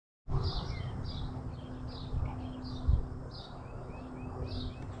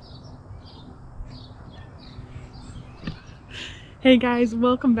Hey guys,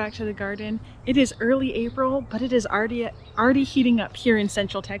 welcome back to the garden. It is early April, but it is already heating up here in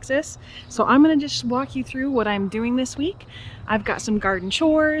Central Texas. So I'm gonna just walk you through what I'm doing this week. I've got some garden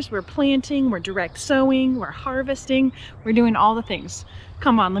chores, we're planting, we're direct sowing, we're harvesting, we're doing all the things.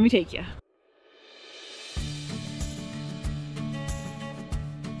 Come on, let me take you.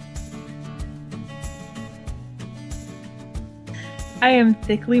 I am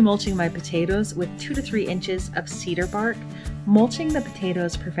thickly mulching my potatoes with 2 to 3 inches of cedar bark. Mulching the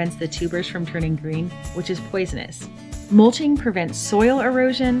potatoes prevents the tubers from turning green, which is poisonous. Mulching prevents soil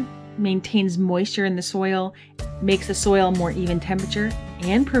erosion, maintains moisture in the soil, makes the soil more even temperature,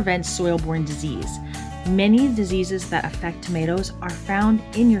 and prevents soil-borne disease. Many diseases that affect tomatoes are found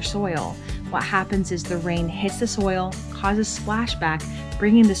in your soil. What happens is the rain hits the soil, causes splashback,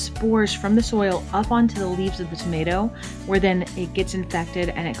 bringing the spores from the soil up onto the leaves of the tomato, where then it gets infected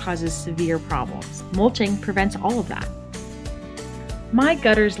and it causes severe problems. Mulching prevents all of that. My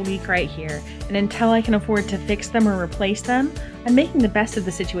gutters leak right here, and until I can afford to fix them or replace them, I'm making the best of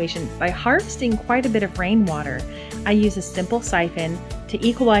the situation by harvesting quite a bit of rainwater. I use a simple siphon to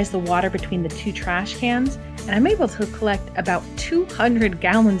equalize the water between the 2 trash cans, and I'm able to collect about 200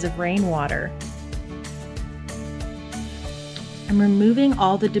 gallons of rainwater. I'm removing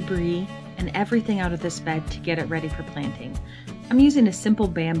all the debris and everything out of this bed to get it ready for planting. I'm using a simple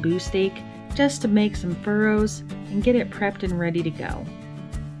bamboo stake just to make some furrows and get it prepped and ready to go.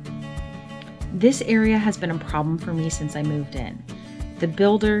 This area has been a problem for me since I moved in. The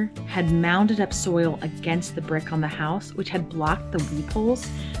builder had mounded up soil against the brick on the house, which had blocked the weep holes,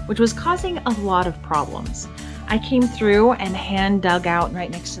 which was causing a lot of problems. I came through and hand dug out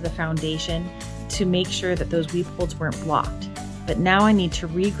right next to the foundation to make sure that those weep holes weren't blocked. But now I need to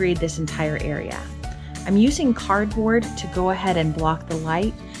regrade this entire area. I'm using cardboard to go ahead and block the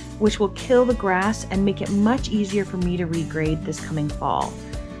light, which will kill the grass and make it much easier for me to regrade this coming fall.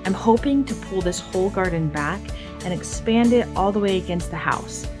 I'm hoping to pull this whole garden back and expand it all the way against the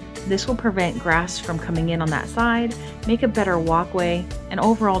house. This will prevent grass from coming in on that side, make a better walkway, and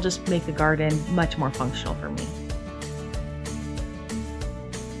overall just make the garden much more functional for me.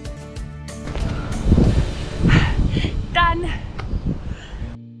 Done!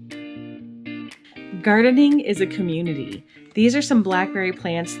 Gardening is a community. These are some blackberry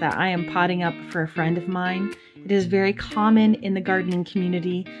plants that I am potting up for a friend of mine. It is very common in the gardening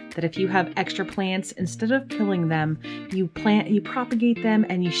community that if you have extra plants, instead of killing them, you propagate them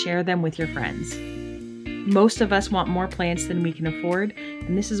and you share them with your friends. Most of us want more plants than we can afford,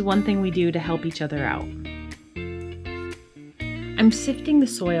 and this is one thing we do to help each other out. I'm sifting the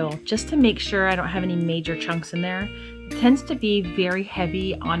soil just to make sure I don't have any major chunks in there. It tends to be very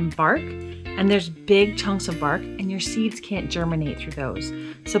heavy on bark, and there's big chunks of bark and your seeds can't germinate through those.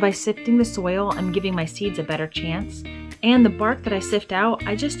 So by sifting the soil, I'm giving my seeds a better chance. And the bark that I sift out,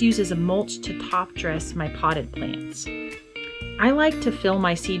 I just use as a mulch to top dress my potted plants. I like to fill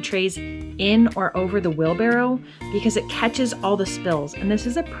my seed trays in or over the wheelbarrow because it catches all the spills, and this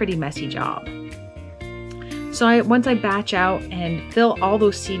is a pretty messy job. So once I batch out and fill all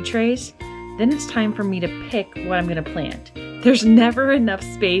those seed trays, then it's time for me to pick what I'm gonna plant. There's never enough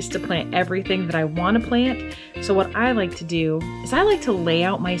space to plant everything that I want to plant, so what I like to do is I like to lay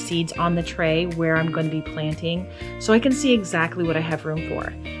out my seeds on the tray where I'm going to be planting so I can see exactly what I have room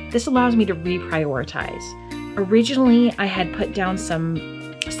for. This allows me to reprioritize. Originally, I had put down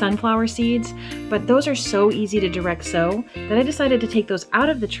some sunflower seeds, but those are so easy to direct sow that I decided to take those out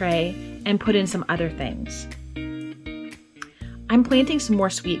of the tray and put in some other things. I'm planting some more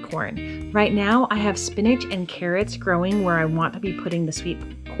sweet corn. Right now I have spinach and carrots growing where I want to be putting the sweet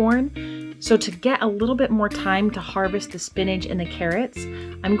corn. So to get a little bit more time to harvest the spinach and the carrots,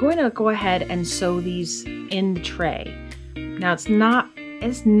 I'm going to go ahead and sow these in the tray. Now it's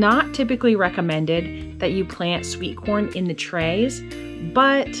not typically recommended that you plant sweet corn in the trays,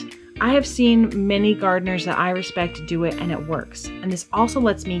 but I have seen many gardeners that I respect do it and it works. And this also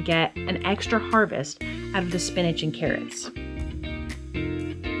lets me get an extra harvest out of the spinach and carrots.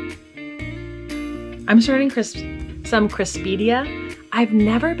 I'm starting some Crispidia. I've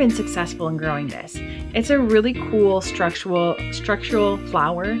never been successful in growing this. It's a really cool structural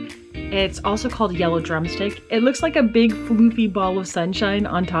flower. It's also called yellow drumstick. It looks like a big floofy ball of sunshine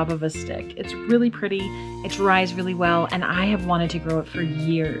on top of a stick. It's really pretty, it dries really well, and I have wanted to grow it for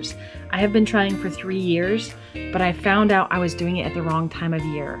years. I have been trying for 3 years, but I found out I was doing it at the wrong time of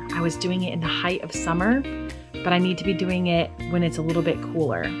year. I was doing it in the height of summer, but I need to be doing it when it's a little bit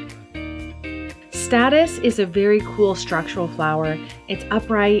cooler. Status is a very cool structural flower. It's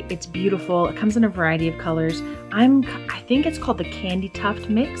upright, it's beautiful, it comes in a variety of colors. I think it's called the Candy Tuft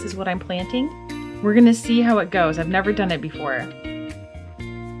Mix is what I'm planting. We're gonna see how it goes. I've never done it before.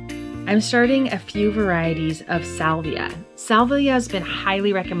 I'm starting a few varieties of salvia. Salvia has been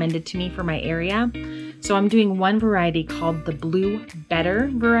highly recommended to me for my area. So I'm doing one variety called the Blue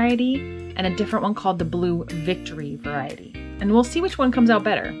Better variety and a different one called the Blue Victory variety. And we'll see which one comes out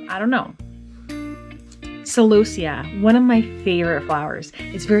better. I don't know. Celosia, one of my favorite flowers.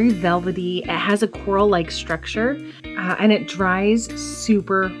 It's very velvety, it has a coral-like structure, and it dries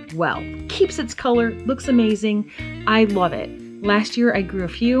super well. Keeps its color, looks amazing. I love it. Last year I grew a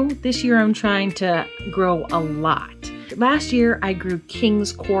few. This year I'm trying to grow a lot. Last year I grew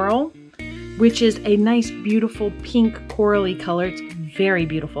King's Coral, which is a nice, beautiful pink corally color. It's very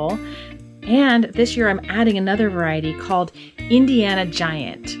beautiful. And this year I'm adding another variety called Indiana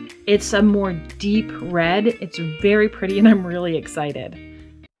Giant. It's a more deep red. It's very pretty and I'm really excited.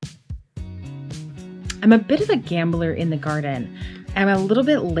 I'm a bit of a gambler in the garden. I'm a little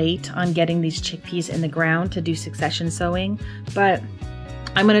bit late on getting these chickpeas in the ground to do succession sowing, but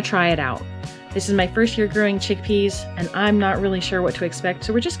I'm gonna try it out. This is my first year growing chickpeas and I'm not really sure what to expect,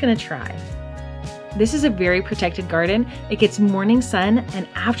 so we're just gonna try. This is a very protected garden. It gets morning sun and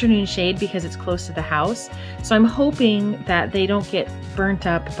afternoon shade because it's close to the house. So I'm hoping that they don't get burnt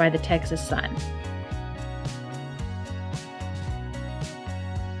up by the Texas sun.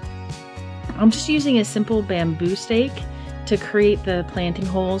 I'm just using a simple bamboo stake to create the planting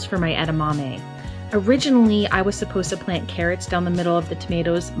holes for my edamame. Originally, I was supposed to plant carrots down the middle of the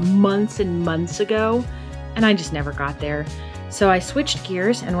tomatoes months and months ago, and I just never got there. So I switched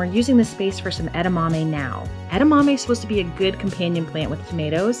gears and we're using the space for some edamame now. Edamame is supposed to be a good companion plant with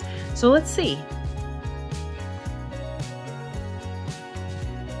tomatoes, so let's see.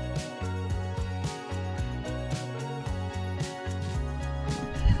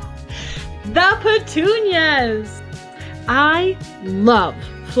 The petunias! I love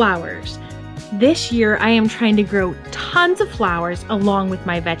flowers. This year I am trying to grow tons of flowers along with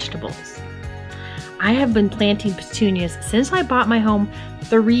my vegetables. I have been planting petunias since I bought my home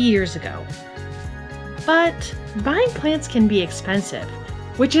 3 years ago. But buying plants can be expensive,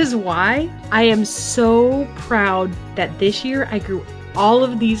 which is why I am so proud that this year I grew all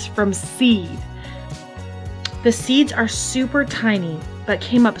of these from seed. The seeds are super tiny, but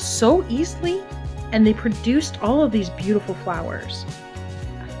came up so easily, and they produced all of these beautiful flowers.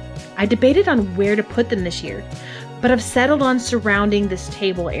 I debated on where to put them this year, but I've settled on surrounding this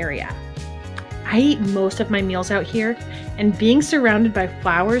table area. I eat most of my meals out here, and being surrounded by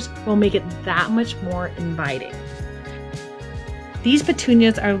flowers will make it that much more inviting. These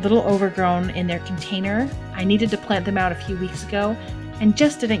petunias are a little overgrown in their container. I needed to plant them out a few weeks ago and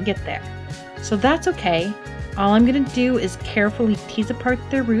just didn't get there. So that's okay. All I'm gonna do is carefully tease apart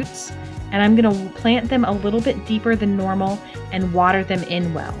their roots, and I'm gonna plant them a little bit deeper than normal and water them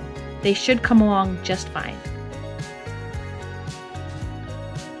in well. They should come along just fine.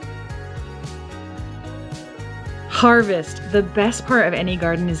 Harvest. The best part of any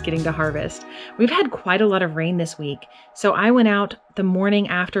garden is getting to harvest. We've had quite a lot of rain this week, so I went out the morning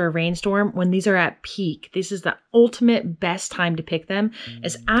after a rainstorm when these are at peak. This is the ultimate best time to pick them,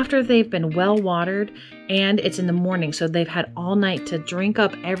 is after they've been well watered and it's in the morning, so they've had all night to drink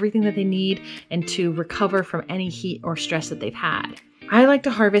up everything that they need and to recover from any heat or stress that they've had. I like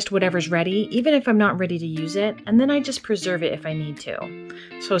to harvest whatever's ready, even if I'm not ready to use it, and then I just preserve it if I need to.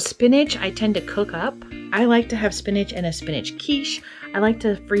 So spinach, I tend to cook up. I like to have spinach in a spinach quiche. I like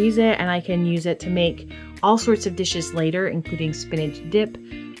to freeze it and I can use it to make all sorts of dishes later, including spinach dip.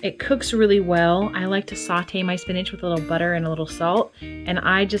 It cooks really well. I like to saute my spinach with a little butter and a little salt, and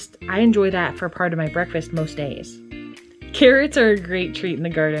I enjoy that for part of my breakfast most days. Carrots are a great treat in the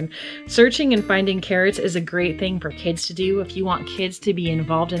garden. Searching and finding carrots is a great thing for kids to do. If you want kids to be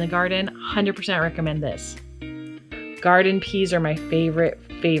involved in the garden, 100% recommend this. Garden peas are my favorite.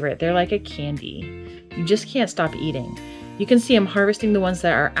 They're like a candy. You just can't stop eating. You can see I'm harvesting the ones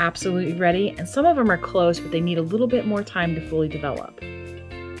that are absolutely ready, and some of them are close, but they need a little bit more time to fully develop.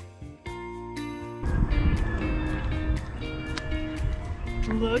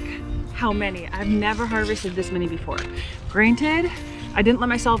 Look how many. I've never harvested this many before. Granted, I didn't let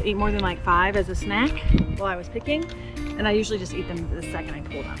myself eat more than like 5 as a snack while I was picking, and I usually just eat them the second I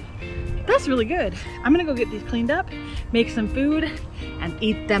pull them. That's really good. I'm gonna go get these cleaned up, make some food, and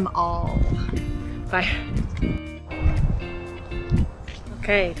eat them all. Bye.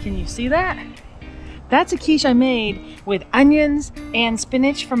 Okay, can you see that? That's a quiche I made with onions and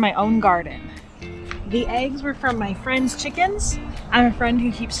spinach from my own garden. The eggs were from my friend's chickens. I'm a friend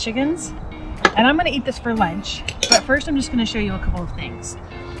who keeps chickens, and I'm gonna eat this for lunch. But first I'm just gonna show you a couple of things.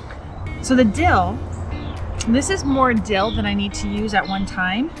 So the dill, this is more dill than I need to use at one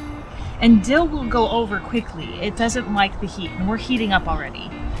time. And dill will go over quickly. It doesn't like the heat, and we're heating up already.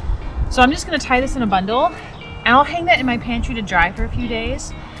 So I'm just gonna tie this in a bundle and I'll hang that in my pantry to dry for a few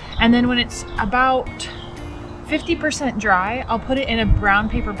days. And then when it's about 50% dry, I'll put it in a brown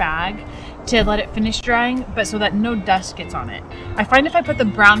paper bag to let it finish drying, but so that no dust gets on it. I find if I put the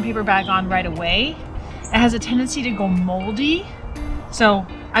brown paper bag on right away, it has a tendency to go moldy. So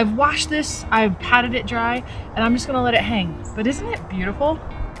I've washed this, I've patted it dry, and I'm just gonna let it hang. But isn't it beautiful?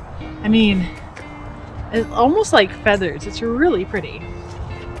 I mean, it's almost like feathers. It's really pretty.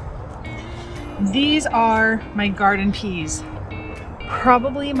 These are my garden peas.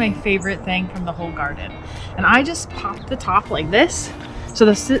 Probably my favorite thing from the whole garden. And I just pop the top like this. So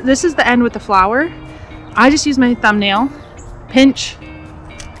this is the end with the flower. I just use my thumbnail, pinch,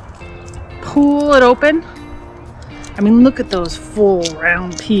 pull it open. I mean, look at those full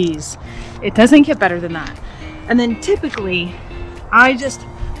round peas. It doesn't get better than that. And then typically, I just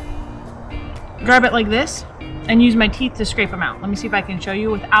grab it like this and use my teeth to scrape them out. Let me see if I can show you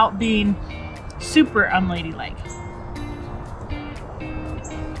without being super unladylike.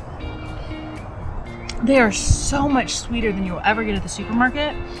 They are so much sweeter than you'll ever get at the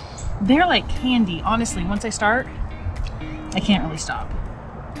supermarket. They're like candy. Honestly, once I start, I can't really stop.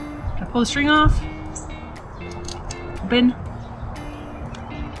 I pull the string off, open.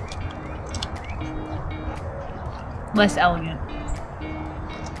 Less elegant,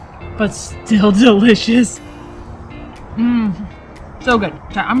 but still delicious. So good.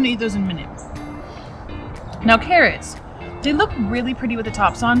 I'm gonna eat those in a minute. Now carrots. They look really pretty with the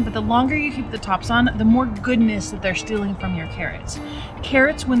tops on, but the longer you keep the tops on, the more goodness that they're stealing from your carrots.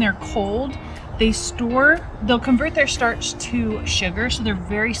 Carrots, when they're cold, they'll convert their starch to sugar, so they're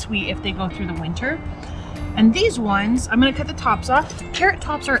very sweet if they go through the winter. And these ones, I'm gonna cut the tops off. Carrot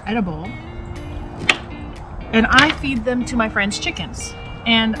tops are edible, and I feed them to my friends' chickens.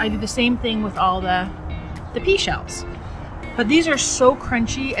 And I do the same thing with all the pea shells. But these are so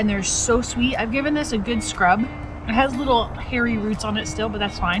crunchy and they're so sweet. I've given this a good scrub. It has little hairy roots on it still, but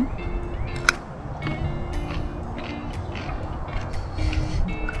that's fine.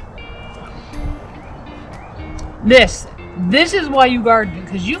 This is why you garden,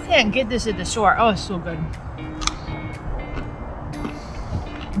 because you can't get this at the store. Oh, it's so good.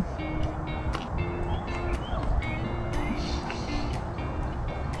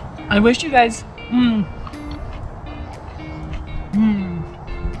 I wish you guys,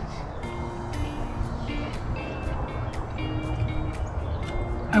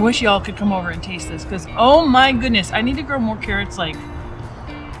 I wish y'all could come over and taste this, because oh my goodness, I need to grow more carrots like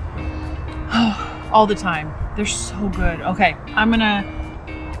all the time. They're so good. Okay, I'm gonna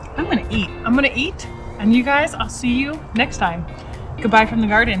eat, and you guys, I'll see you next time. Goodbye from the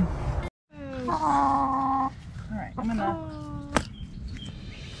garden. All right, I'm gonna.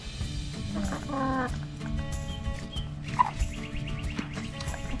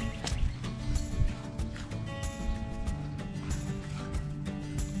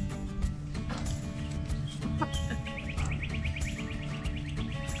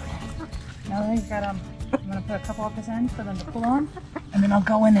 Now that you've got I'm gonna put a couple off this end for them to pull on, and then I'll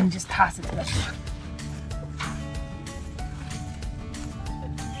go in and just toss it to them.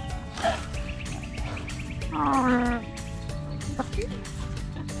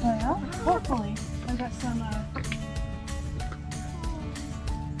 Well, hopefully I've got some.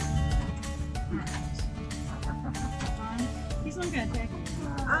 He's not gonna attack me.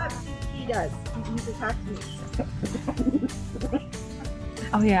 He does. He's attacked me.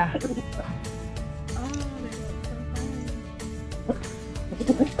 Oh yeah.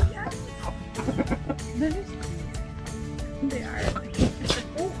 They are.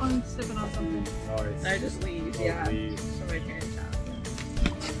 Oh, I'm stepping on something. They're just leaves, yeah. So my parents have.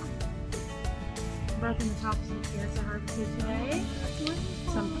 Back in the top of some carrots I harvested today.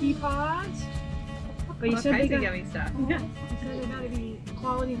 Some pea pods. But you said they got yummy stuff. You said they gotta be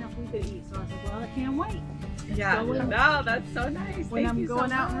quality enough we could eat. So I was like, well, I can't wait. Yeah. No, that's so nice. When Thank I'm you going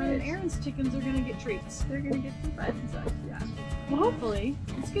so out and running much. errands, chickens are gonna get treats. They're gonna get some fun stuff. Yeah. Well, hopefully,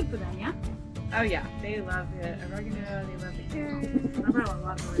 it's good for them, yeah? Oh yeah, they love the oregano. They love the carrots. I brought a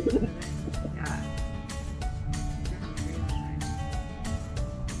lot of oregano today. Yeah.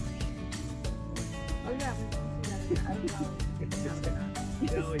 Oh yeah, we can see that. I don't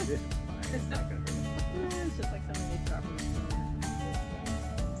know. No, it's not gonna hurt. It's just like something they drop in the store.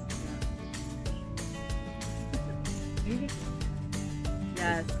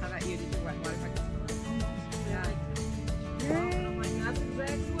 Yes. How about you? Did you watermelon?